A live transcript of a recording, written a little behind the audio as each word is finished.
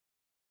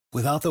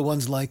Without the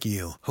ones like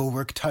you, who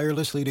work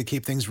tirelessly to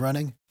keep things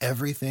running,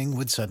 everything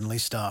would suddenly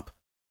stop.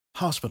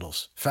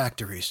 Hospitals,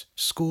 factories,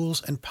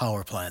 schools, and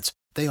power plants,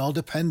 they all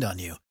depend on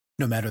you.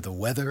 No matter the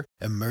weather,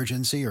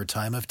 emergency, or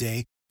time of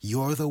day,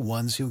 you're the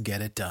ones who get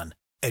it done.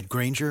 At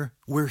Grainger,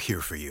 we're here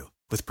for you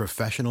with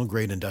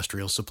professional-grade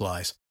industrial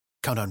supplies.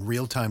 Count on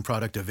real-time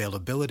product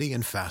availability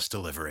and fast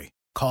delivery.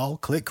 Call,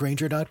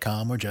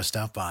 clickgrainger.com, or just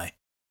stop by.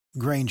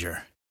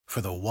 Grainger, for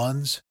the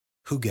ones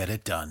who get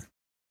it done.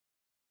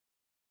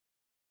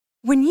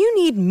 When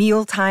you need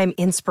mealtime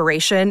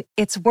inspiration,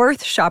 it's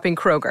worth shopping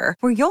Kroger,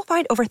 where you'll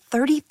find over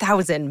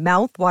 30,000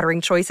 mouth-watering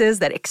choices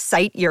that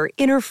excite your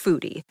inner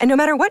foodie. And no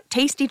matter what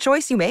tasty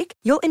choice you make,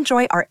 you'll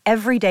enjoy our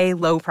everyday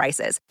low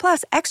prices,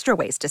 plus extra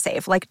ways to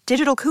save, like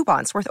digital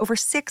coupons worth over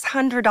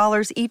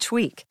 $600 each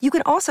week. You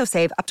can also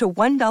save up to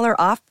 $1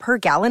 off per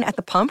gallon at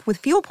the pump with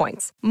fuel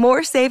points.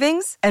 More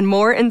savings and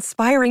more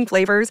inspiring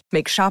flavors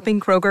make shopping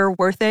Kroger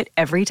worth it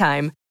every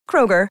time.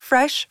 Kroger,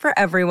 fresh for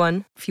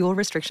everyone. Fuel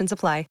restrictions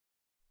apply.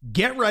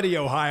 Get ready,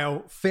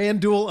 Ohio.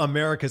 FanDuel,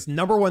 America's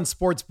 #1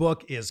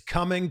 sportsbook, is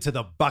coming to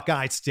the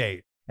Buckeye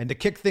State. And to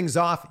kick things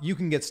off, you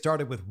can get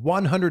started with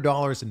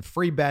 $100 in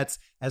free bets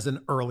as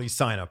an early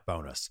sign-up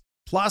bonus.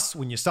 Plus,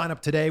 when you sign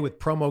up today with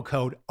promo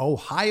code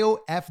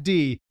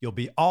OhioFD, you'll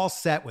be all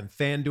set when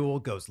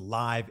FanDuel goes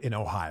live in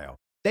Ohio.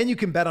 Then you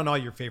can bet on all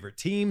your favorite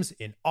teams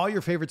in all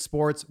your favorite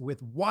sports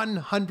with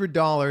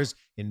 $100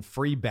 in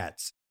free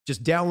bets.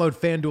 Just download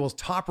FanDuel's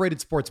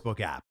top-rated sportsbook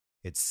app.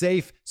 It's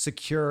safe,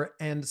 secure,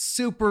 and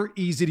super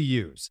easy to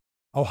use.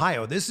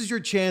 Ohio, this is your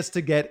chance to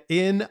get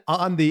in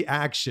on the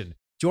action.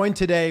 Join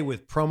today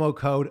with promo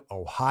code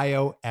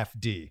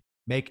OhioFD.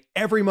 Make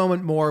every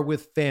moment more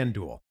with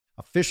FanDuel,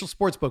 official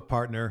sportsbook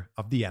partner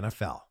of the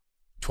NFL.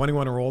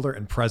 21 or older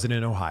and present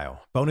in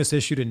Ohio. Bonus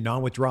issued in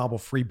non-withdrawable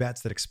free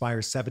bets that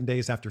expire 7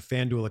 days after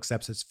FanDuel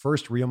accepts its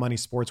first real money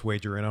sports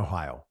wager in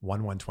Ohio,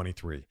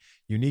 1/1/23.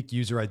 Unique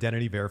user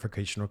identity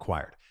verification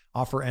required.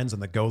 Offer ends on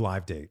the go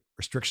live date.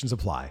 Restrictions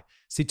apply.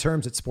 See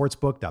terms at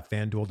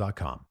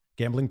sportsbook.fanduel.com.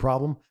 Gambling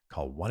problem?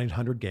 Call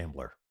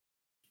 1-800-GAMBLER.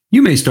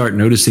 You may start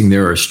noticing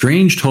there are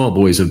strange tall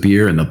boys of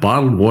beer in the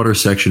bottled water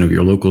section of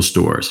your local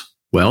stores.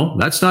 Well,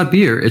 that's not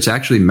beer. It's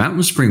actually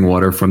mountain spring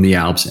water from the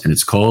Alps, and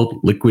it's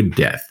called Liquid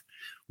Death.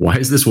 Why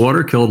is this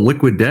water called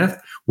Liquid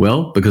Death?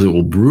 Well, because it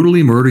will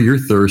brutally murder your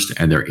thirst,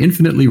 and their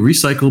infinitely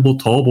recyclable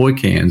tall boy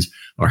cans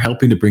are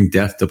helping to bring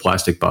death to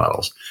plastic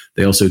bottles.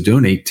 They also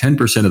donate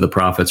 10% of the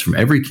profits from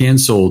every can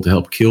sold to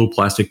help kill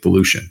plastic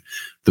pollution.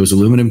 Those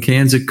aluminum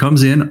cans it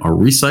comes in are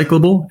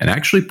recyclable and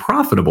actually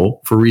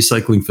profitable for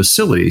recycling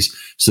facilities,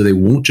 so they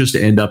won't just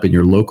end up in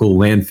your local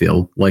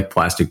landfill like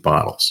plastic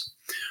bottles.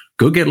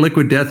 Go get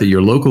Liquid Death at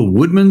your local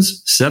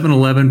Woodman's,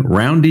 7-Eleven,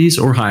 Roundy's,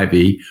 or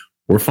Hy-Vee,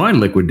 or find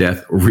Liquid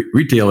Death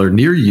retailer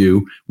near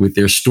you with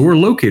their store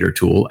locator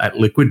tool at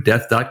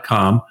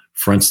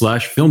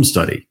liquiddeath.com/film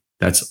study.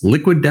 That's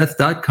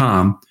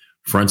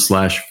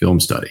liquiddeath.com/film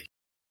study.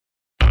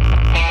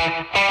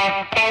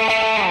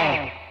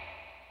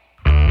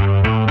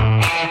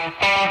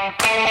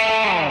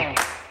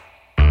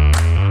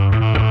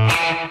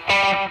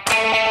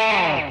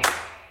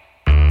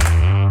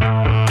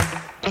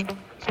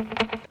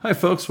 Hi,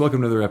 folks.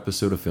 Welcome to another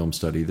episode of Film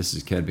Study. This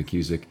is Ken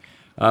McCusick.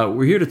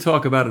 We're here to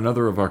talk about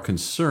another of our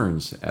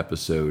concerns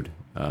episode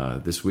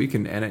this week,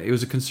 and it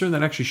was a concern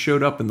that actually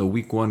showed up in the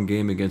Week 1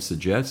 game against the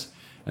Jets,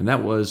 and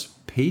that was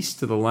pace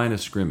to the line of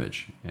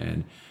scrimmage.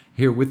 And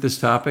here with this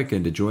topic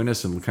and to join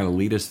us and kind of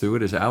lead us through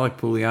it is Alec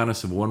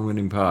Poulianis of One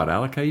Winning Pod.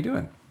 Alec, how you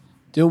doing?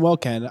 Doing well,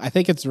 Ken. I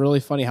think it's really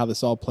funny how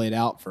this all played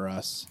out for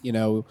us. You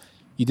know,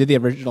 you did the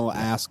original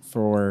ask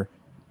for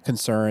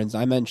concerns.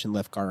 I mentioned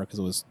Lifgar because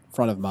it was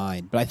front of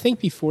mind, but I think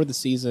before the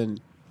season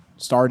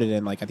started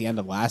and like at the end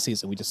of last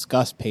season, we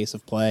discussed pace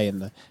of play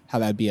and how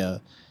that'd be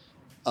an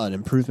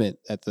improvement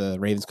that the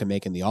Ravens could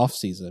make in the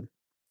offseason.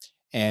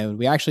 And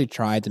we actually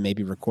tried to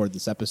maybe record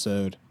this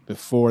episode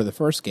before the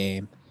first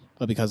game,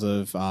 but because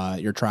of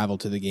your travel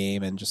to the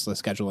game and just the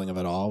scheduling of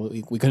it all,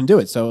 we couldn't do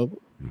it. So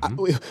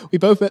we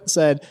both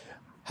said,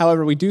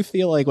 however, we do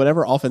feel like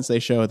whatever offense they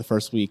show the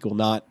first week will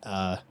not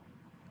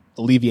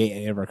alleviate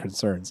any of our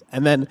concerns.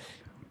 And then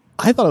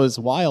I thought it was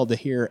wild to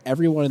hear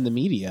everyone in the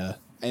media,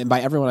 and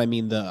by everyone I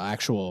mean the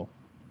actual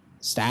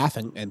staff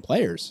and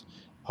players,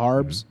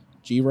 Harbs,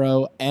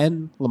 Giro,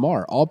 and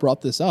Lamar, all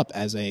brought this up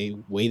as a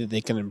way that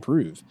they can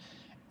improve.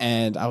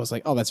 And I was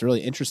like, oh, that's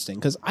really interesting.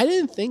 Because I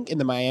didn't think in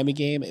the Miami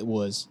game it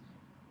was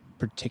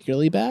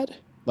particularly bad.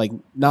 Like,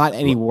 not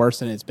any worse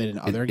than it's been in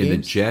other games.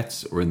 In the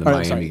Jets or in the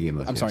Miami game?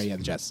 I'm sorry, the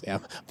Jets. Yeah,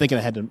 I'm thinking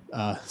ahead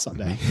to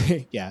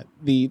Sunday. Yeah,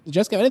 the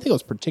Jets game, I didn't think it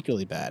was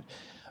particularly bad.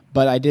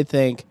 But I did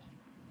think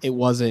it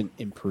wasn't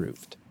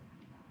improved.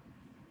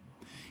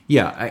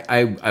 Yeah,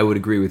 I would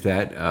agree with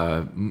that.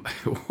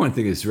 One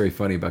thing that's very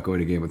funny about going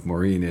to a game with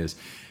Maureen is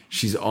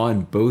she's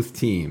on both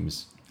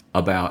teams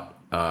about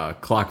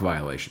clock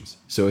violations.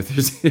 So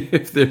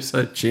if there's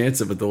a chance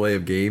of a delay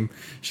of game,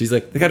 she's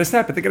like, they got to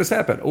snap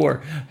it,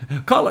 or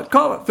call it,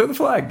 throw the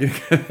flag.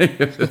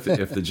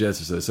 if the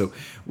Jets are so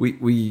we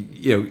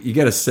you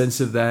get a sense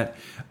of that.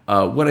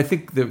 What I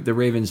think the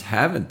Ravens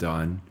haven't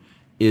done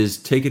is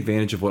take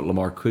advantage of what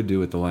Lamar could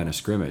do at the line of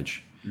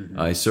scrimmage.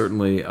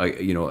 Certainly,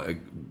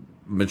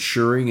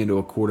 maturing into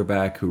a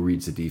quarterback who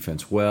reads the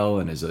defense well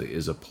and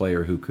is a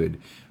player who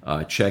could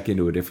check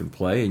into a different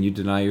play, and you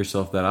deny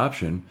yourself that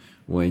option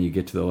when you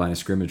get to the line of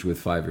scrimmage with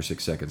 5 or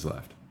 6 seconds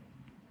left.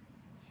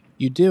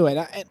 You do,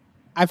 and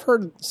I've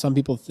heard some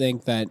people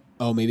think that,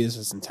 maybe this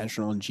is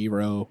intentional in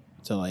Giro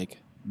to like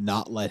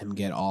not let him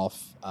get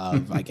off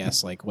of, I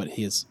guess, like what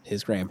his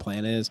grand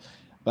plan is.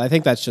 But I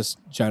think that's just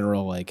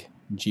general like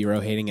Giro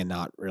hating and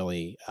not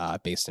really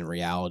based in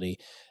reality.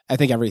 I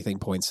think everything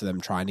points to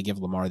them trying to give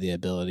Lamar the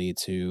ability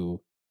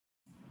to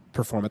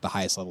perform at the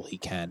highest level he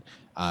can.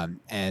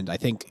 And I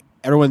think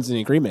everyone's in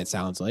agreement, it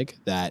sounds like,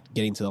 that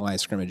getting to the line of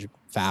scrimmage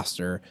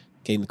faster,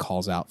 getting the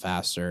calls out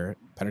faster,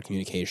 better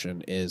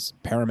communication is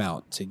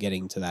paramount to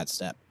getting to that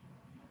step.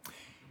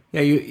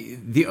 Yeah,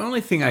 the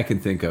only thing I can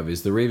think of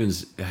is the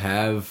Ravens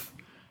have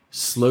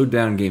slowed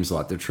down games a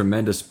lot. They're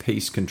tremendous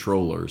pace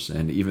controllers,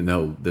 and even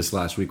though this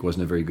last week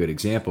wasn't a very good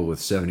example with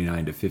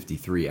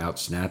 79-53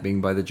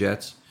 out-snapping by the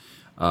Jets,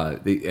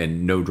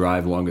 and no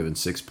drive longer than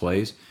 6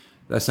 plays,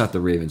 that's not the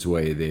Ravens'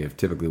 way. They have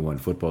typically won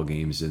football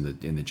games in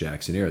the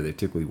Jackson era. They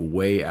typically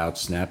way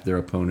out-snap their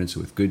opponents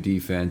with good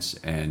defense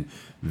and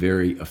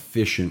very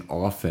efficient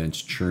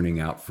offense,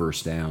 churning out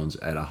first downs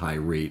at a high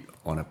rate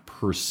on a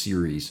per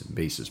series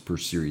basis, per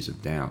series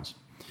of downs.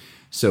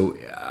 So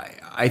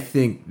I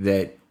think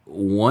that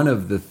one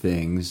of the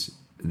things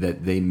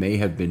that they may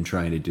have been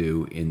trying to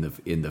do in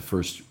the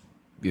first,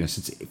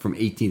 since from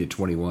 18 to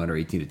 21 or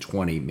 18 to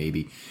 20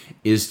 maybe,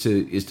 is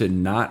to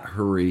not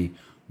hurry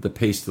the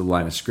pace of the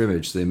line of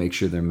scrimmage so they make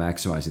sure they're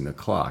maximizing the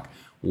clock.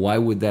 Why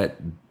would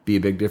that be a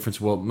big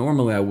difference? Well,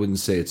 normally I wouldn't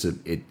say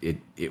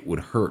it would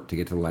hurt to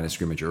get to the line of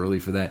scrimmage early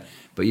for that,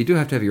 but you do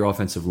have to have your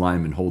offensive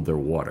linemen hold their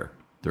water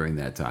during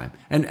that time.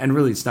 And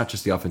really, it's not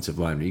just the offensive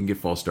linemen. You can get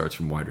false starts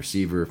from wide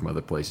receiver, from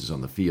other places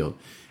on the field.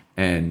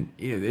 And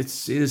it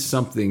is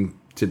something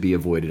to be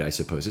avoided, I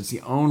suppose. It's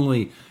the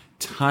only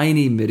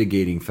tiny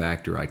mitigating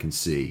factor I can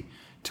see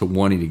to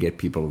wanting to get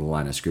people to the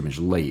line of scrimmage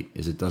late,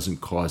 is it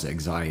doesn't cause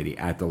anxiety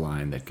at the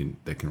line that can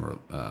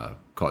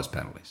cause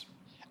penalties.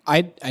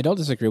 I don't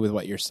disagree with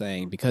what you're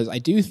saying, because I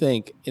do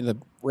think in the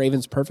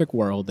Ravens' perfect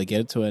world, they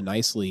get it to a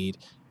nice lead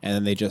and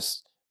then they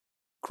just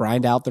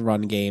grind out the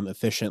run game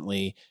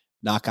efficiently,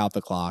 knock out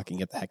the clock, and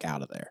get the heck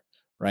out of there,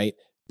 right?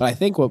 But I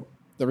think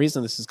the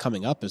reason this is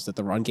coming up is that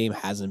the run game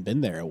hasn't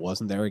been there. It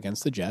wasn't there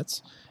against the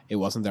Jets. It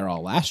wasn't there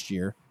all last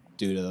year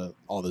due to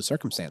all those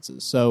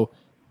circumstances. So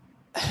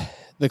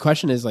the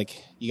question is,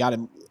 like,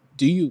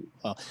 do you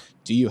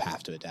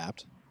have to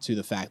adapt to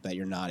the fact that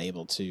you're not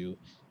able to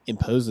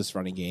impose this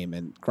running game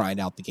and grind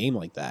out the game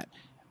like that?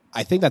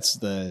 I think that's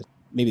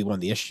maybe one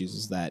of the issues,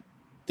 is that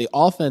the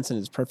offense in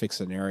its perfect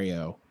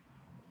scenario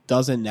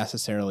doesn't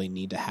necessarily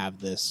need to have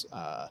this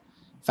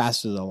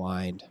faster to the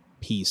line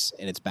piece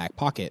in its back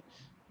pocket,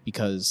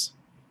 because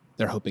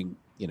they're hoping,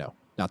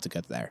 not to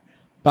get there.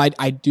 But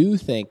I do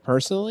think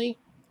personally,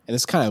 and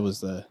this kind of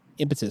was the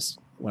impetus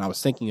when I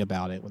was thinking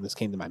about it, when this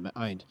came to my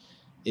mind,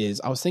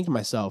 is I was thinking to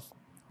myself,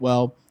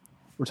 well,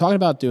 we're talking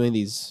about doing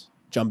these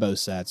jumbo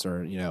sets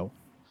or,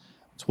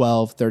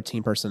 12,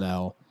 13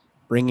 personnel,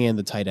 bringing in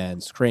the tight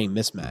ends, creating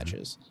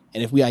mismatches.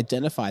 And if we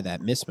identify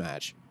that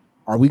mismatch,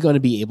 are we going to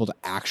be able to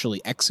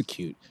actually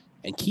execute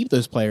and keep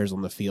those players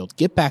on the field,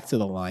 get back to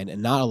the line,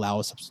 and not allow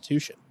a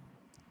substitution?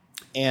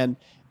 And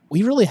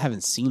we really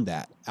haven't seen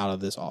that out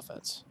of this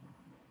offense.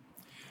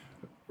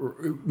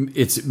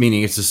 It's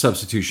a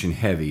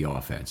substitution-heavy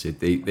offense.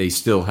 They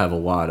still have a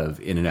lot of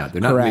in and out.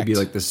 They're not maybe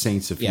like the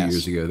Saints a few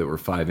years ago that were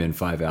 5 in,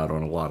 5 out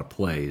on a lot of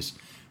plays,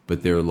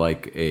 but they're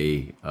like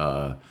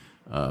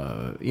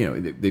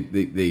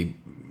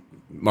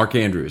Mark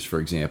Andrews, for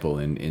example,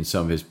 in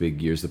some of his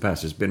big years in the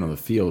past, has been on the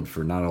field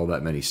for not all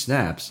that many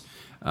snaps,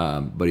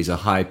 but he's a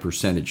high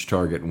percentage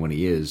target when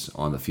he is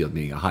on the field,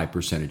 meaning a high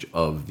percentage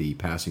of the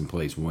passing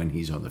plays when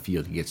he's on the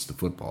field, he gets the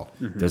football,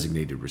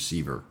 designated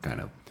receiver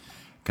kind of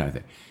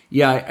thing.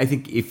 Yeah, I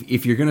think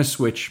if you're going to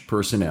switch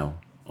personnel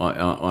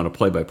on a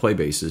play-by-play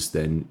basis,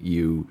 then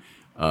you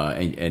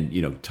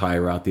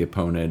tire out the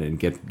opponent and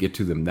get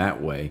to them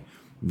that way,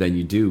 then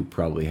you do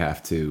probably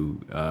have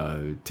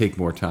to take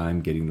more time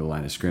getting to the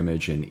line of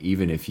scrimmage. And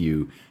even if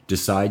you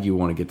decide you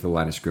want to get to the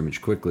line of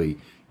scrimmage quickly,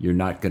 you're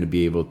not going to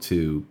be able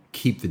to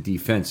keep the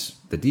defense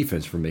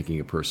from making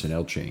a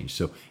personnel change.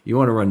 So you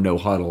want to run no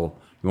huddle.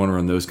 You want to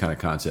run those kind of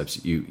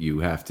concepts. You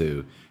have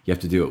to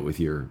do it with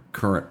your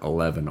current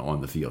 11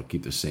 on the field.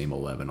 Keep the same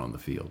 11 on the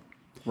field.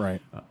 Right.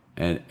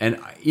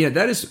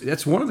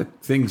 That's one of the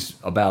things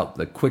about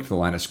the quick to the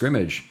line of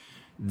scrimmage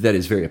that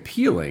is very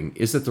appealing,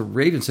 is that the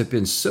Ravens have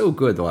been so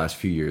good the last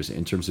few years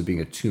in terms of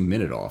being a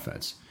 2-minute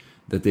offense,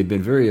 that they've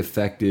been very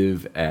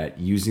effective at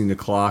using the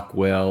clock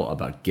well,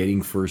 about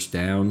getting first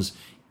downs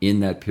in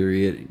that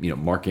period.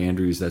 Mark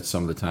Andrews, that's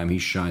some of the time he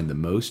shined the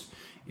most,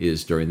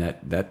 is during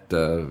that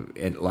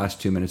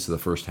last 2 minutes of the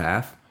first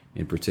half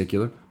in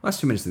particular.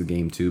 Last 2 minutes of the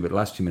game too, but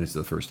last 2 minutes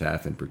of the first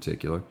half in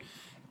particular.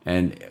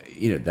 And,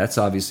 that's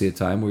obviously a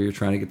time where you're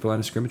trying to get the line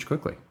of scrimmage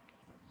quickly.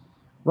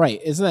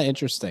 Right. Isn't that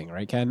interesting,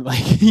 right, Ken?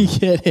 Like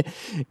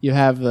you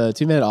have the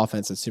 2 minute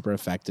offense that's super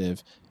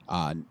effective.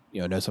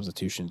 No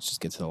substitutions, just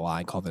get to the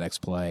line, call the next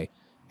play,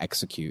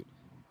 execute.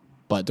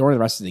 But during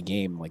the rest of the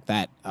game, like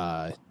that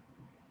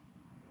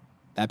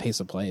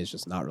pace of play is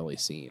just not really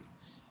seen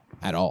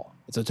at all.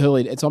 It's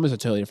almost a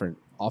totally different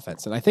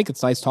offense. And I think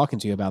it's nice talking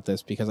to you about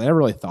this because I never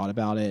really thought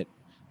about it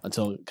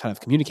until kind of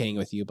communicating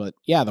with you. But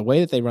yeah, the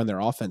way that they run their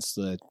offense,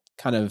 the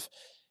kind of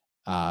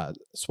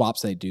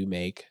swaps they do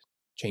make,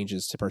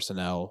 changes to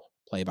personnel,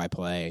 play by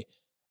play,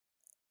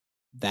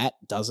 that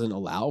doesn't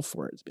allow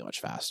for it to be much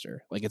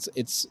faster. Like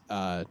it's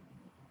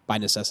by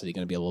necessity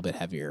going to be a little bit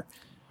heavier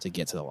to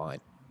get to the line.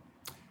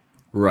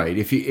 Right.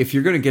 If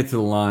you're going to get to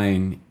the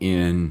line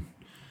in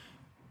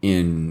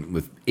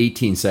with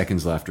 18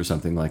 seconds left or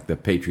something like the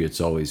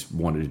Patriots always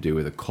wanted to do,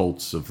 or the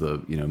Colts of the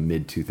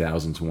mid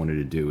 2000s wanted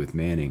to do with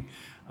Manning,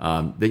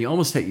 then you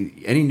almost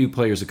any new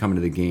players that come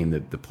into the game,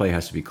 the play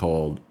has to be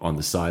called on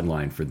the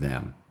sideline for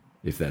them.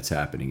 If that's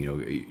happening,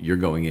 you're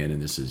going in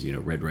and this is,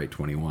 red right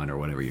 21 or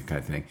whatever you kind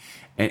of thing.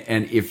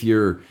 And if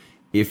you're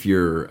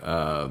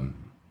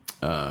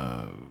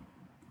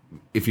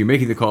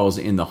making the calls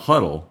in the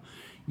huddle,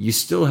 you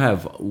still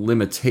have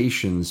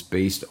limitations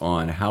based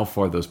on how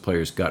far those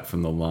players got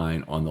from the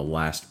line on the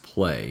last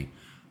play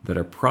that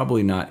are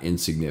probably not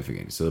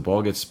insignificant. So the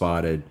ball gets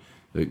spotted,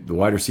 the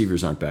wide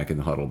receivers aren't back in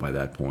the huddle by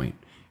that point.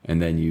 And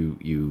then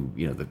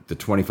the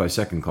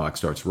 25-second clock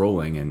starts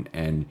rolling,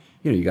 and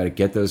you got to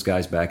get those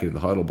guys back into the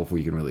huddle before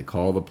you can really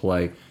call the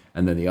play.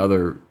 And then the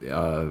other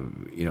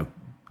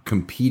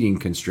competing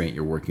constraint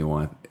you're working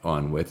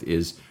on with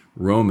is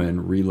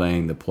Roman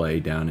relaying the play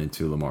down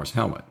into Lamar's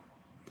helmet.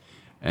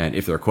 And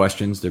if there are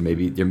questions, there may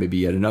be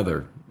yet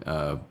another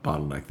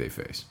bottleneck they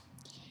face.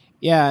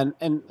 Yeah,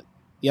 and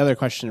the other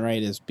question,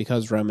 right, is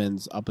because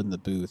Roman's up in the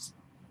booth,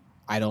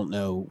 I don't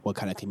know what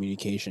kind of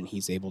communication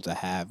he's able to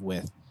have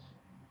with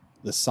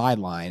the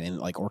sideline and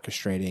like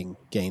orchestrating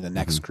getting the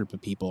next group of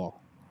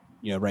people,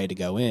 ready to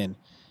go in.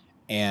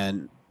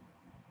 And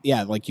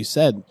yeah, like you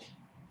said,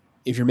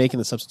 if you're making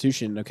the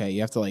substitution, okay,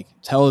 you have to like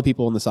tell the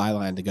people in the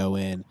sideline to go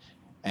in,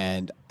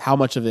 and how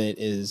much of it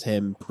is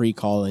him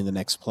pre-calling the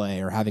next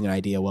play or having an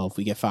idea, well, if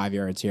we get 5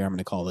 yards here, I'm going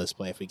to call this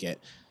play. If we get,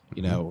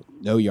 no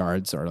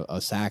yards or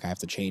a sack, I have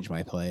to change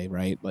my play,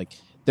 right? Like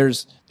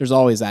there's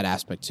always that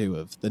aspect too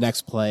of the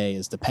next play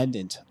is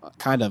dependent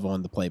kind of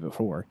on the play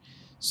before.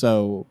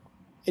 So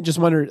it just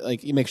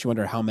it makes you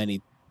wonder how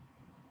many,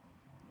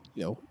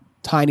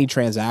 tiny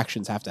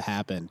transactions have to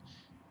happen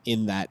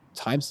in that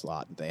time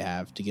slot that they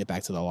have to get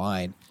back to the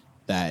line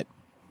that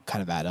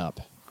kind of add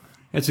up.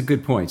 That's a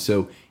good point.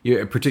 So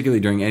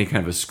particularly during any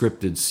kind of a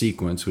scripted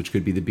sequence, which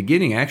could be the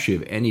beginning actually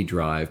of any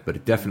drive, but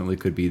it definitely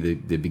could be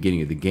the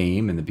beginning of the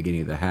game and the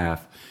beginning of the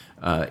half.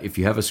 If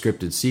you have a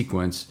scripted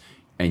sequence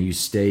and you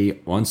stay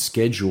on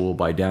schedule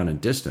by down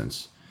and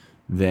distance,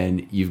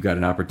 then you've got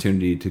an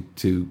opportunity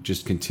to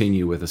just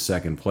continue with a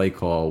second play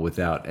call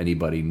without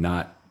anybody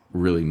not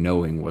really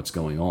knowing what's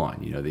going on.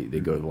 They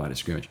go to the line of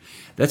scrimmage.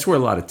 That's where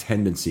a lot of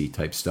tendency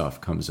type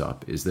stuff comes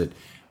up, is that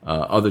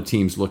other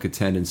teams look at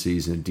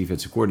tendencies and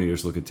defensive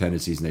coordinators look at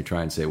tendencies and they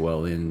try and say,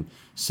 well, in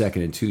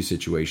 2nd and 2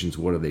 situations,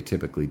 what do they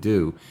typically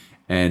do?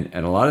 And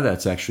a lot of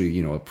that's actually,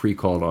 a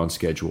pre-called on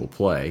schedule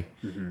play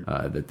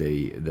that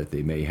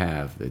they may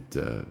have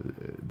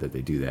that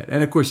they do that.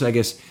 And of course, I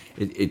guess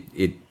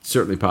it's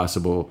certainly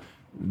possible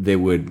they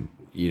would,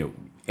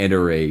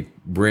 enter a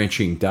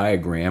branching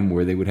diagram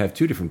where they would have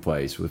 2 different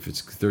plays. If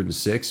it's 3rd and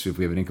 6, if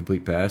we have an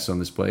incomplete pass on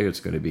this play, it's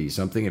going to be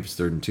something. If it's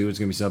 3rd and 2, it's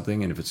going to be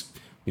something. And if it's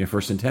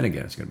 1st and 10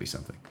 again, it's going to be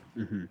something.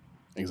 Mm-hmm.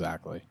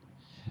 Exactly.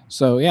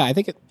 So yeah, I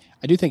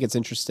do think it's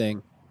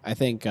interesting. I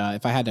think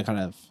if I had to kind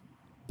of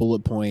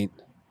bullet point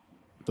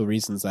the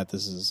reasons that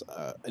this is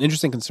an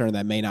interesting concern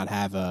that may not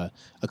have a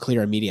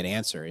clear immediate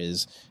answer,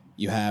 is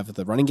you have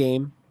the running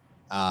game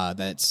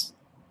that's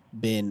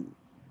been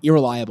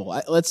irreliable.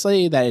 Let's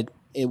say that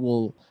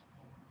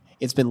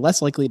it's been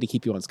less likely to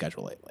keep you on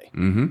schedule lately,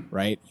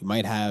 right? You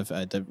might have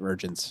a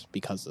divergence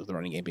because of the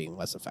running game being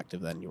less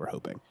effective than you were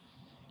hoping.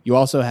 You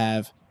also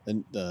have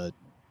the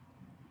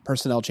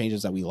personnel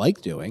changes that we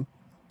like doing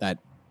that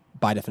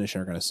by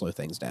definition are going to slow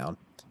things down.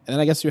 And then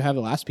I guess you have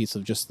the last piece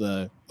of just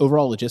the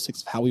overall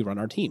logistics of how we run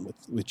our team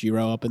with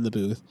Giro up in the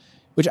booth,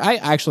 which I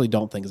actually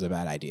don't think is a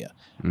bad idea.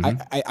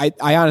 I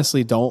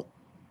honestly don't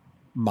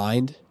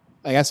mind.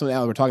 I guess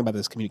now we're talking about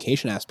this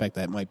communication aspect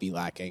that might be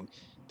lacking.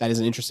 That is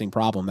an interesting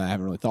problem that I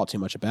haven't really thought too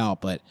much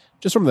about. But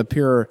just from the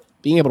pure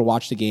being able to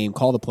watch the game,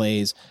 call the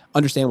plays,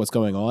 understand what's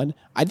going on,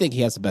 I think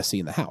he has the best seat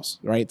in the house,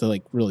 right? To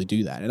like really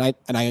do that.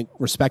 And I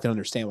respect and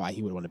understand why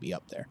he would want to be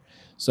up there.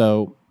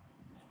 So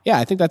Yeah,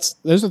 I think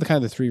those are the kind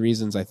of the three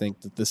reasons I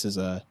think that this is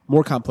a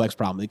more complex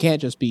problem. It can't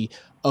just be,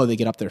 oh, they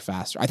get up there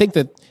faster. I think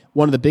that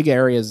one of the big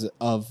areas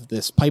of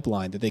this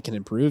pipeline that they can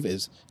improve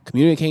is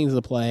communicating to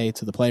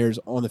the players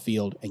on the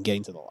field and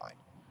getting to the line.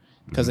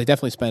 Because they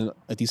definitely spend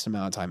a decent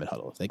amount of time in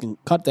huddle. If they can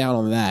cut down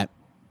on that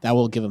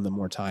will give them the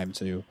more time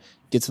to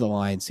get to the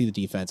line, see the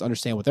defense,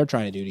 understand what they're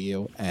trying to do to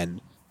you,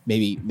 and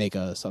maybe make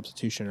a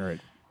substitution or,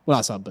 well,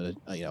 not sub, but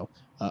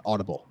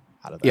audible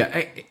out of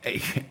that. Yeah,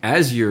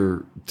 as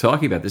you're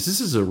talking about this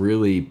is a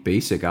really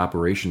basic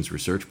operations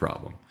research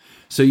problem.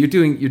 So you're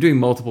doing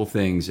multiple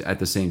things at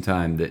the same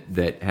time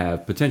that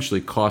have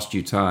potentially cost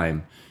you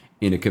time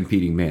in a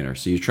competing manner.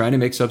 So you're trying to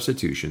make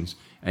substitutions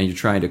and you're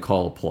trying to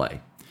call a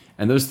play.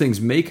 And those things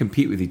may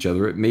compete with each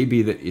other. It may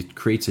be that it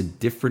creates a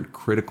different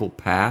critical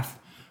path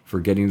for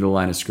getting to the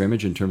line of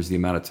scrimmage in terms of the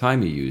amount of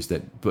time you use.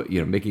 But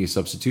making a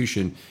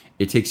substitution,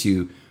 it takes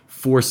you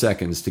 4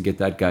 seconds to get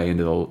that guy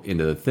into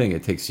the thing.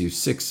 It takes you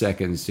 6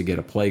 seconds to get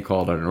a play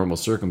called under normal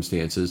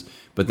circumstances.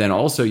 But then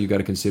also you got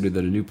to consider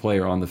that a new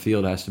player on the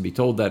field has to be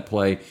told that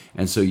play,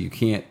 and so you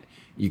can't.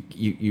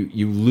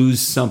 You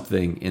lose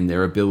something in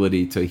their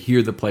ability to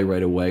hear the play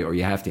right away, or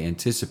you have to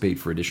anticipate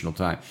for additional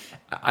time.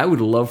 I would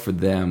love for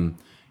them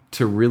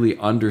to really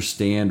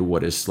understand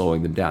what is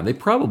slowing them down. They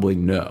probably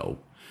know,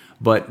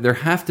 but there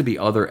have to be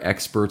other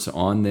experts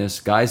on this,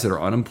 guys that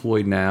are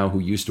unemployed now who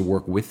used to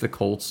work with the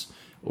Colts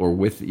or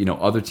with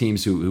other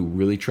teams who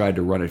really tried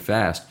to run it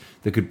fast,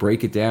 that could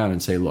break it down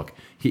and say, look,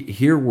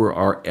 here were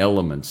our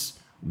elements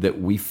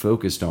that we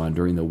focused on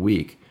during the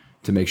week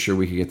to make sure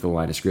we could get to the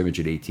line of scrimmage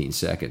at 18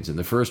 seconds. And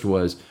the first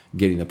was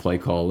getting the play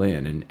call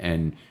in.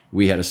 And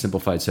we had a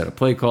simplified set of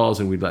play calls,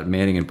 and we'd let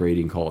Manning and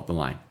Brady call up the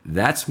line.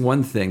 That's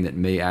one thing that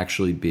may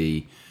actually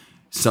be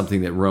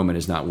something that Roman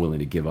is not willing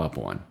to give up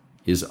on,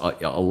 is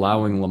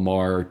allowing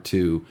Lamar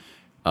to,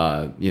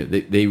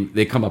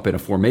 they come up in a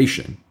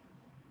formation,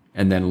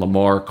 and then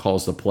Lamar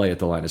calls the play at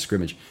the line of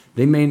scrimmage.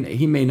 He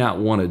may not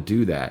want to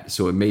do that.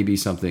 So it may be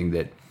something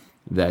that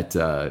they're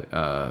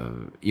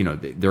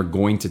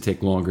going to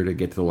take longer to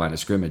get to the line of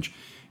scrimmage.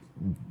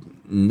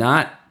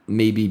 Not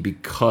maybe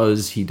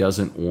because he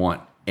doesn't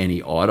want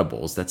any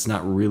audibles. That's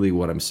not really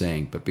what I'm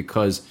saying, but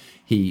because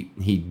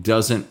he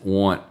doesn't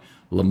want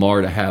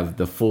Lamar to have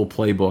the full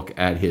playbook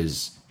at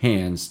his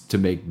hands to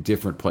make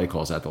different play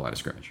calls at the line of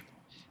scrimmage.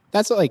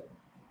 That's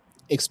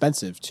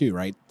expensive too,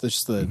 right?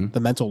 Just the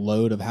mental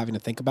load of having to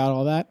think about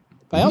all that.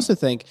 But I also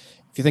think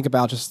if you think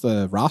about just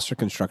the roster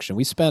construction,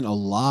 we spent a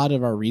lot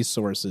of our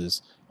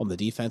resources on the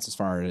defense as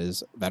far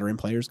as veteran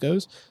players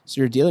goes.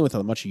 So you're dealing with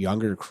a much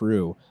younger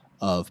crew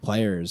of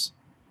players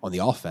on the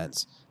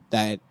offense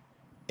that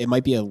it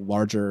might be a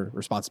larger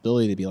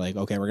responsibility to be like,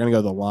 okay, we're going to go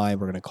to the line.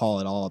 We're going to call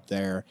it all up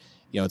there.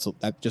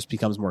 That just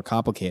becomes more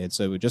complicated.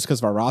 So just because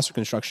of our roster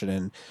construction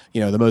and,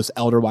 the most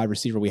elder wide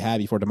receiver we had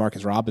before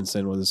Demarcus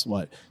Robinson was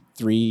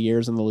 3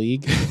 years in the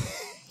league,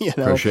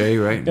 Crochet,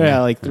 right?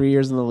 Yeah. 3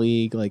 years in the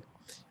league,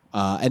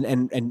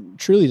 and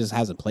truly just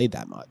hasn't played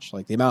that much.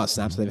 Like the amount of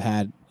snaps they've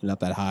had, not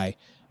that high.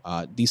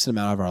 Decent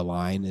amount of our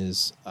line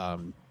is, I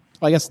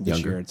guess this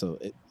younger. year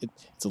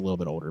it's a little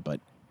bit older,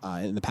 but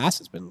in the past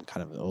it's been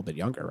kind of a little bit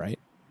younger, right?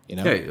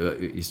 Yeah,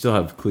 you still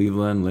have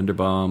Cleveland,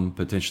 Linderbaum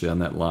potentially on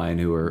that line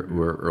who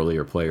are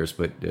earlier players,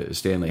 but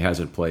Stanley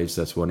hasn't played,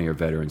 so that's one of your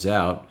veterans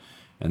out.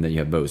 And then you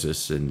have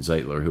Moses and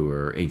Zeitler who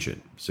are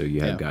ancient. So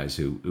you have guys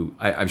who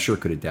I'm sure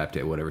could adapt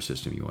to whatever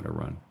system you want to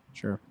run.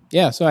 Sure.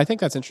 Yeah, so I think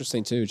that's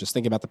interesting too. Just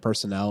think about the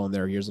personnel and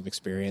their years of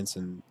experience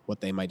and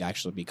what they might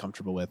actually be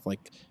comfortable with,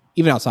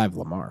 even outside of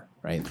Lamar,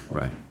 right?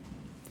 Right.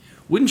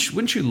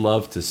 Wouldn't you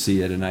love to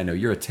see it? And I know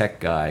you're a tech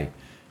guy,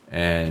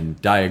 and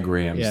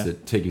diagrams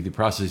that take you through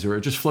processes, or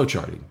just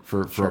flowcharting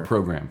for a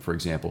program, for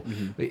example.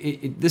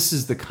 This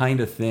is the kind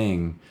of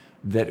thing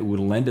that would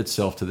lend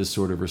itself to this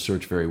sort of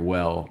research very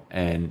well.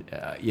 And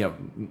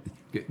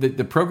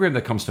the program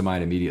that comes to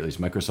mind immediately is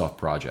Microsoft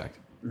Project.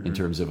 In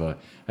terms of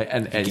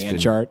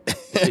Gantt chart.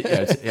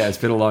 It's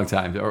been a long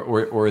time.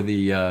 Or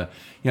the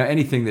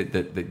anything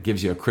that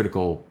gives you a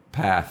critical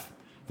path.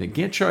 The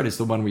Gantt chart is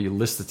the one where you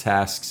list the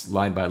tasks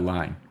line by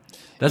line.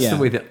 That's the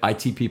way that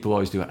IT people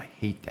always do it. I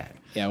hate that.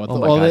 Yeah,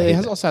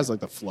 it also has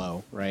the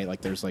flow,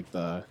 right? There's it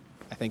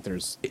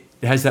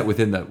has that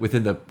within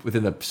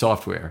the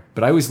software.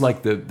 But I always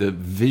like the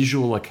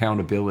visual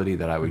accountability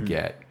that I would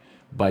get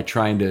by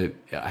trying to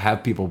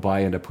have people buy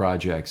into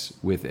projects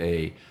with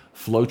a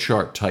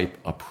flowchart type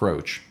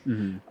approach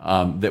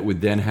that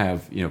would then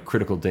have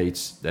critical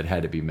dates that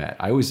had to be met.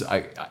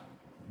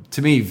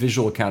 To me,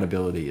 visual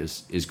accountability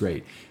is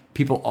great.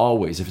 People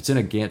always, if it's in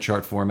a Gantt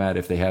chart format,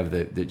 if they have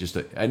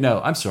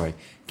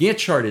Gantt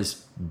chart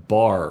is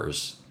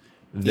bars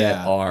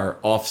that are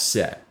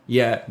offset.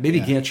 Yeah,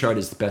 maybe Gantt chart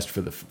is the best for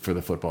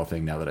the football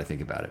thing. Now that I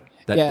think about it,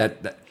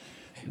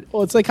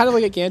 well, it's kind of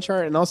like a Gantt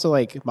chart, and also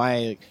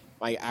my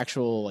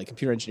actual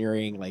computer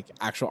engineering,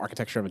 actual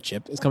architecture of a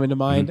chip is coming to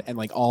mind, and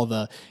all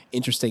the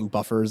interesting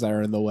buffers that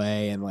are in the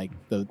way, and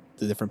the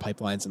different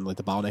pipelines and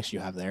the bottlenecks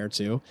you have there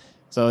too.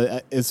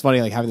 So it's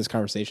funny, like having this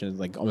conversation,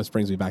 like almost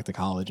brings me back to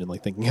college and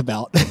like thinking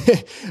about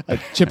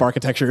chip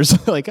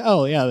architectures. Like,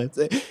 oh yeah, that's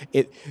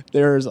it.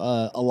 There's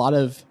a lot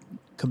of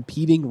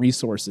competing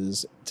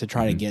resources to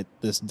try to get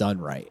this done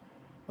right.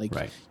 Like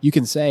you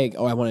can say,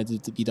 oh, I wanted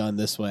it to be done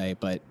this way,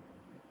 but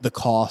the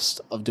cost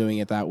of doing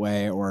it that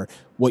way, or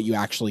what you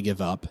actually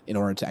give up in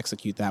order to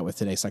execute that with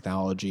today's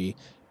technology,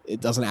 it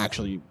doesn't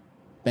actually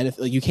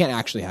benefit. Like, you can't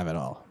actually have it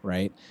all,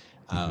 right?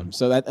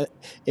 So that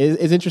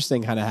is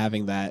interesting, kind of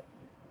having that,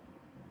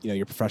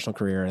 your professional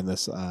career and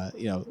this,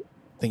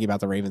 thinking about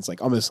the Ravens,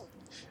 like almost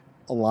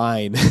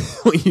align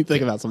when you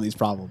think about some of these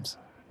problems.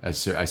 I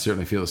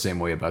certainly feel the same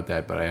way about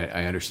that, but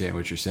I understand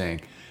what you're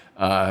saying.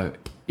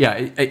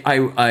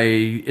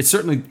 It's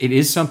certainly, it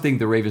is something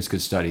the Ravens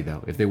could study,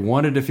 though. If they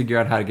wanted to figure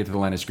out how to get to the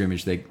line of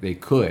scrimmage, they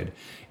could.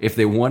 If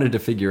they wanted to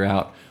figure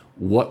out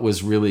what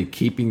was really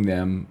keeping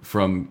them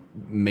from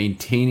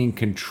maintaining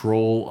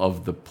control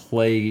of the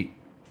play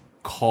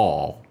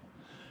call,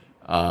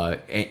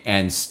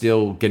 and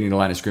still getting the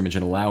line of scrimmage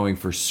and allowing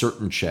for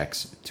certain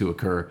checks to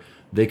occur,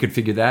 they could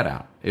figure that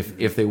out.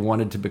 If they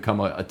wanted to become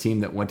a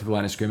team that went to the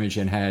line of scrimmage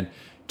and had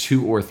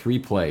 2 or 3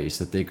 plays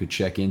that they could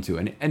check into,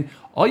 and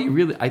all you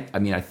really, I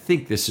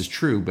think this is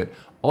true, but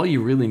all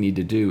you really need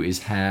to do is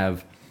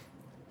have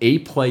a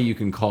play you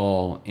can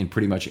call in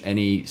pretty much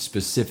any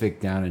specific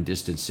down and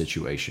distance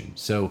situation.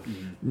 So,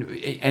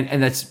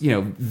 and that's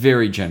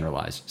very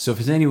generalized. So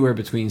if it's anywhere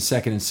between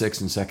 2nd and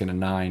 6 and 2nd and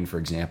 9, for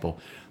example,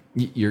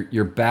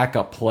 your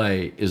backup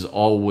play is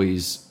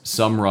always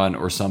some run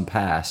or some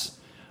pass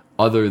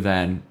other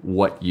than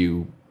what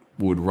you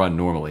would run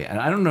normally. And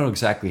I don't know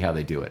exactly how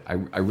they do it.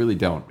 I really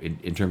don't,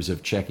 in terms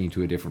of checking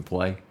to a different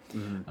play.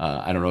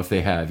 I don't know if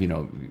they have,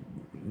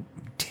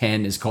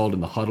 10 is called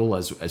in the huddle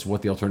as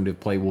what the alternative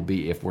play will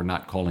be if we're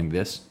not calling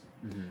this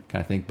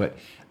kind of thing. But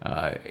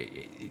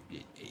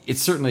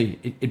it's certainly,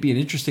 it'd be an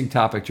interesting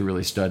topic to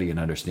really study and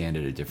understand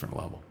at a different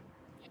level.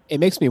 It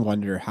makes me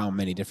wonder how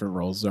many different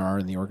roles there are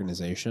in the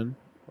organization,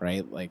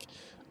 right? Like,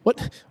 what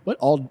are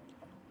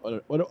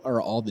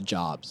all the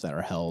jobs that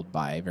are held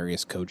by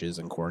various coaches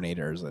and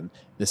coordinators and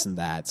this and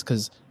that?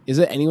 Because is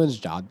it anyone's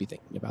job to be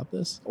thinking about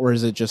this, or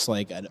is it just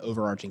like an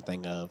overarching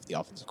thing of the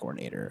offensive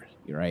coordinator,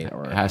 right?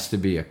 Or it has to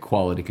be a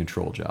quality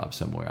control job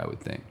somewhere, I would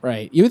think.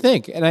 Right, you would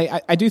think, and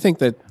I do think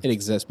that it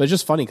exists, but it's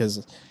just funny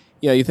because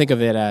you think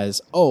of it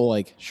as, oh,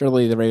 like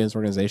surely the Ravens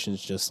organization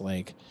is just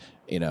like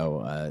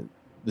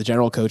the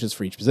general coaches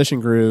for each position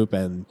group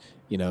and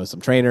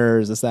some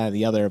trainers, this, that, and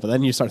the other. But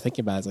then you start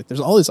thinking about it, it's like there's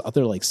all this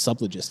other like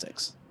sub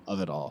logistics of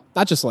it all,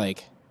 not just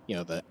like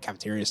the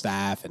cafeteria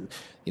staff and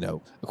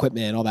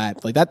equipment and all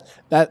that. Like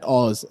that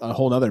all is a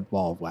whole other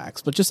ball of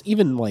wax. But just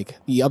even like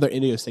the other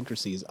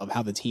idiosyncrasies of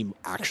how the team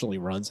actually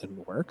runs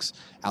and works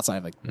outside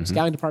of like the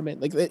scouting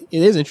department. Like it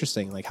is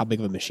interesting, like how big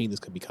of a machine this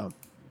could become.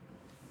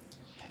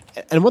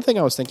 And one thing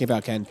I was thinking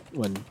about, Ken,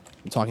 when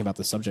I'm talking about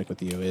this subject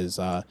with you is,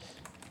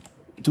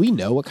 do we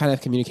know what kind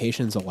of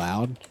communication is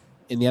allowed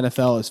in the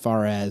NFL as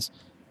far as,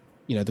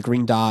 the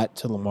green dot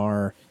to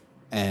Lamar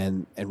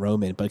and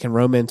Roman? But can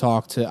Roman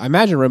talk to? I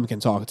imagine Roman can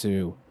talk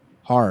to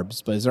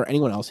Harbs, but is there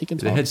anyone else he can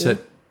talk to? The headset.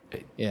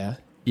 Yeah.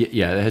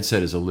 Yeah, the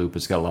headset is a loop.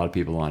 It's got a lot of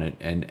people on it,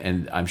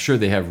 and I'm sure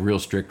they have real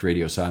strict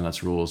radio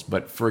silence rules.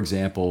 But for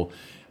example,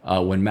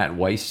 when Matt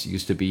Weiss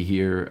used to be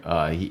here,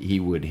 he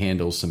would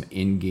handle some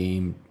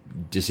in-game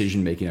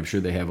decision making. I'm sure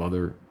they have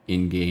other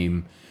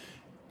in-game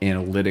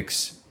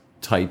analytics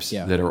types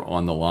that are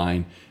on the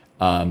line.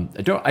 I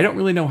don't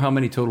really know how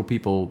many total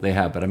people they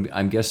have, but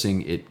I'm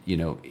guessing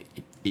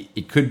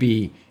it could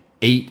be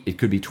 8, it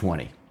could be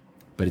 20,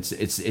 but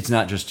it's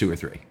not just 2 or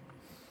 3.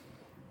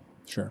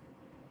 Sure.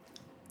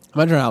 I'm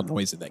wondering how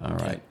noisy they can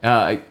get. All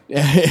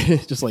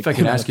right. Just like if I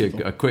can ask you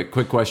a quick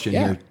question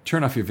here.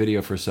 Turn off your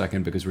video for a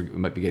second because we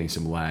might be getting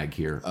some lag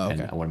here,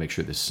 and I want to make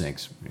sure this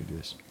syncs. Let me do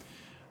this.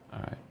 All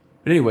right.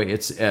 But anyway,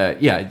 it's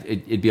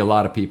it'd be a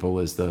lot of people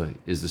is the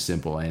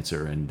simple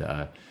answer, and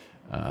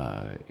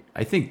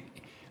I think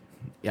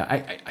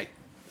I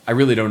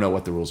really don't know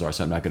what the rules are,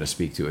 so I'm not going to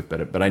speak to it.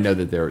 But I know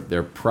that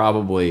they're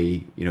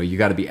probably you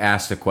got to be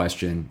asked a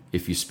question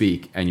if you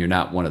speak, and you're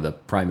not one of the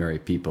primary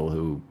people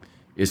who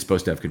is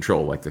supposed to have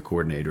control, like the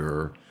coordinator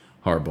or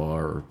Harbaugh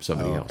or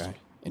somebody else.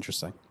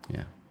 Interesting.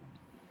 Yeah.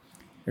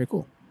 Very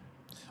cool.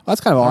 Well, that's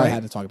kind of all I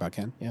had to talk about,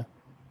 Ken. Yeah.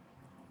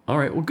 All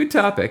right. Well, good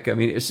topic. I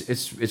mean,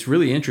 it's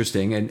really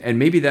interesting, and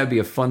maybe that'd be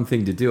a fun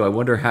thing to do. I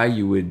wonder how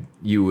you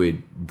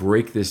would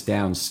break this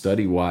down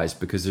study wise,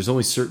 because there's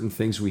only certain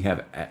things we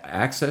have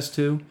access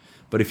to.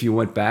 But if you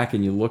went back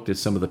and you looked at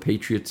some of the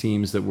Patriot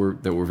teams that were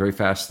very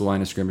fast to the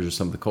line of scrimmage, or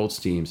some of the Colts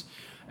teams,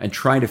 and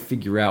try to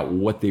figure out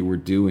what they were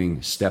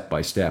doing step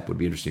by step would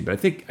be interesting. But I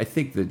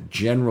think that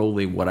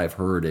generally what I've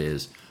heard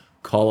is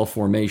call a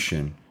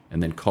formation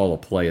and then call a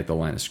play at the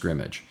line of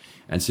scrimmage.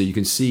 And so you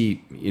can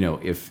see,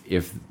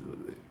 if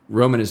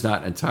Roman is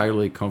not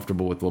entirely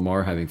comfortable with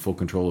Lamar having full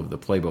control of the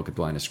playbook at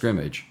the line of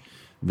scrimmage,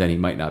 then he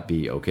might not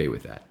be okay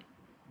with that.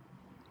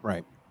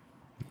 Right.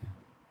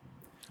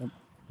 Yeah.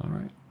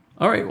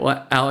 All right.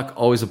 Well, Alec,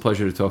 always a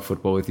pleasure to talk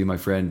football with you, my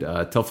friend.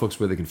 Tell folks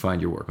where they can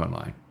find your work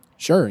online.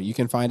 Sure. You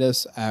can find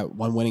us at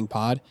One Winning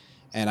Pod.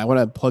 And I want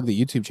to plug the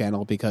YouTube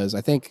channel because I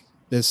think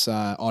this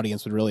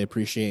audience would really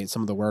appreciate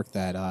some of the work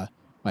that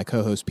my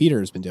co-host Peter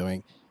has been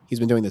doing. He's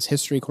been doing this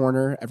History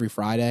Corner every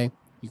Friday.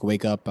 You can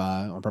wake up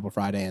on Purple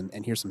Friday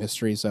and hear some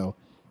history. So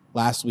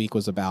last week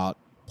was about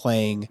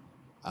playing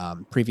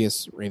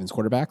previous Ravens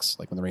quarterbacks,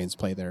 like when the Ravens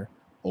play their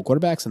old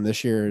quarterbacks.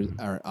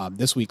 And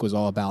this week was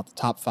all about the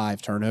top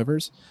 5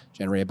 turnovers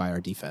generated by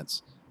our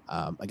defense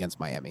against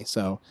Miami.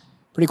 So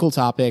pretty cool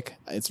topic.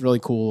 It's really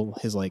cool.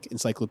 His like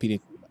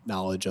encyclopedic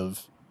knowledge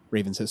of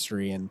Ravens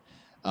history and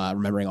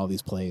remembering all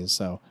these plays.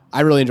 So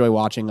I really enjoy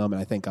watching them.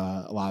 And I think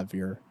a lot of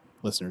your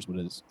listeners would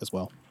as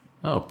well.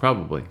 Oh,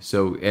 probably.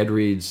 So Ed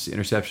Reed's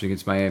interception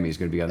against Miami is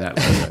going to be on that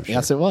list, I'm sure.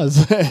 Yes, it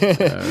was. All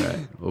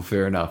right. Well,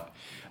 fair enough.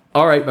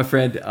 All right, my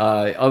friend.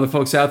 Other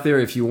folks out there,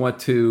 if you want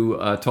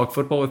to talk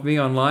football with me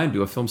online,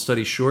 do a film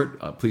study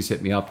short, please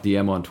hit me up,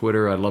 DM on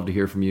Twitter. I'd love to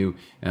hear from you,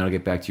 and I'll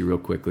get back to you real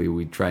quickly.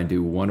 We try and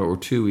do 1 or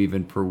 2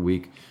 even per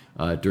week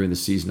during the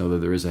season, although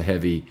there is a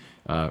heavy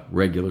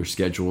regular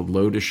scheduled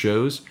load of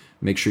shows.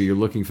 Make sure you're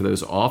looking for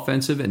those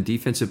offensive and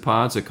defensive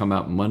pods that come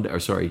out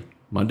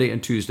Monday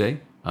and Tuesday.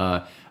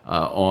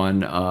 On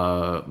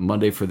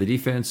Monday for the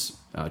defense,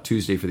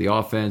 Tuesday for the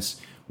offense,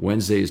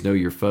 Wednesday is Know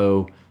Your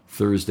Foe,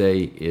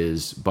 Thursday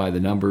is By the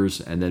Numbers,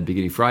 and then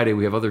beginning Friday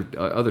we have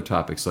other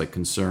topics like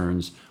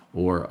concerns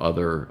or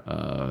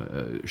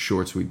other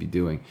shorts we'd be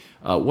doing.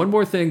 One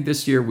more thing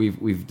this year,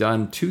 we've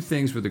done 2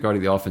 things with regard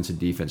to the offense and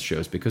defense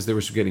shows because they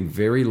were getting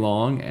very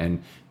long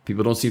and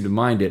people don't seem to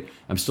mind it.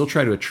 I'm still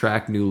trying to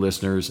attract new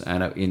listeners,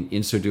 and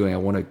in so doing, I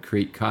want to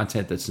create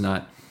content that's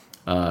not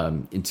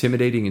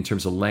intimidating in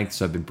terms of length,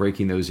 so I've been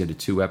breaking those into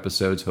 2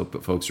 episodes. Hope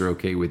that folks are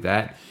okay with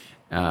that.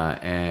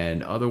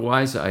 And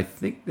otherwise, I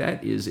think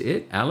that is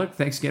it. Alec,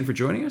 thanks again for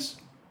joining us.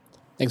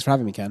 Thanks for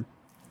having me, Ken.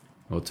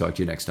 We'll talk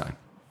to you next time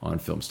on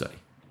Film Study.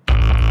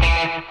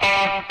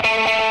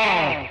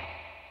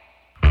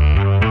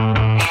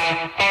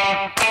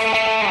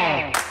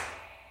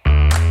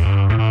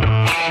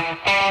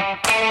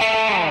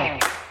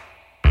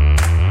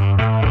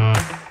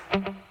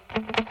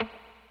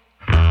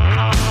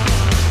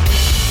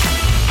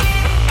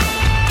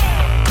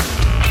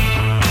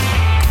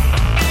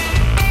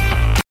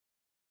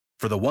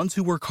 For the ones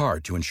who work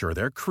hard to ensure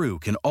their crew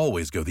can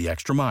always go the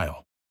extra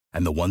mile,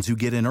 and the ones who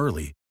get in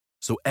early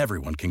so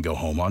everyone can go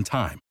home on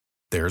time,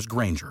 there's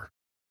Grainger,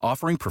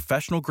 offering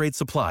professional-grade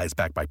supplies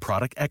backed by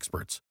product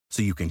experts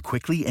so you can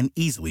quickly and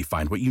easily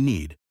find what you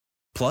need.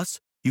 Plus,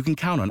 you can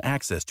count on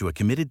access to a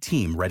committed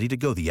team ready to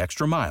go the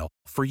extra mile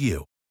for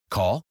you.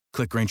 Call,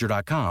 click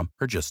Grainger.com,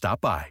 or just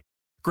stop by.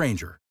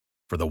 Grainger,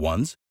 for the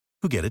ones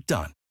who get it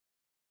done.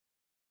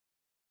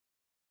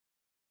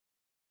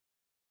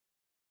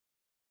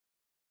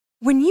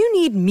 When you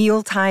need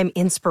mealtime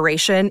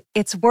inspiration,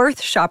 it's worth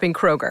shopping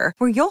Kroger,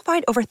 where you'll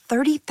find over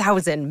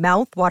 30,000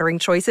 mouth-watering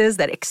choices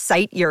that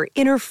excite your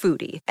inner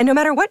foodie. And no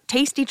matter what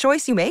tasty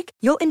choice you make,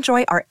 you'll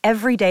enjoy our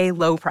everyday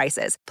low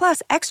prices,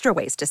 plus extra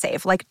ways to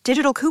save, like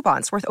digital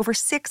coupons worth over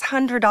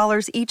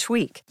 $600 each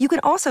week. You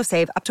can also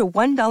save up to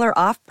 $1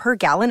 off per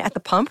gallon at the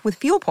pump with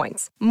fuel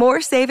points.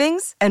 More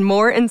savings and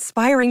more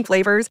inspiring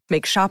flavors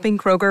make shopping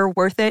Kroger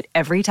worth it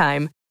every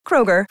time.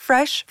 Kroger,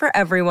 fresh for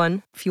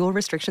everyone. Fuel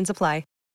restrictions apply.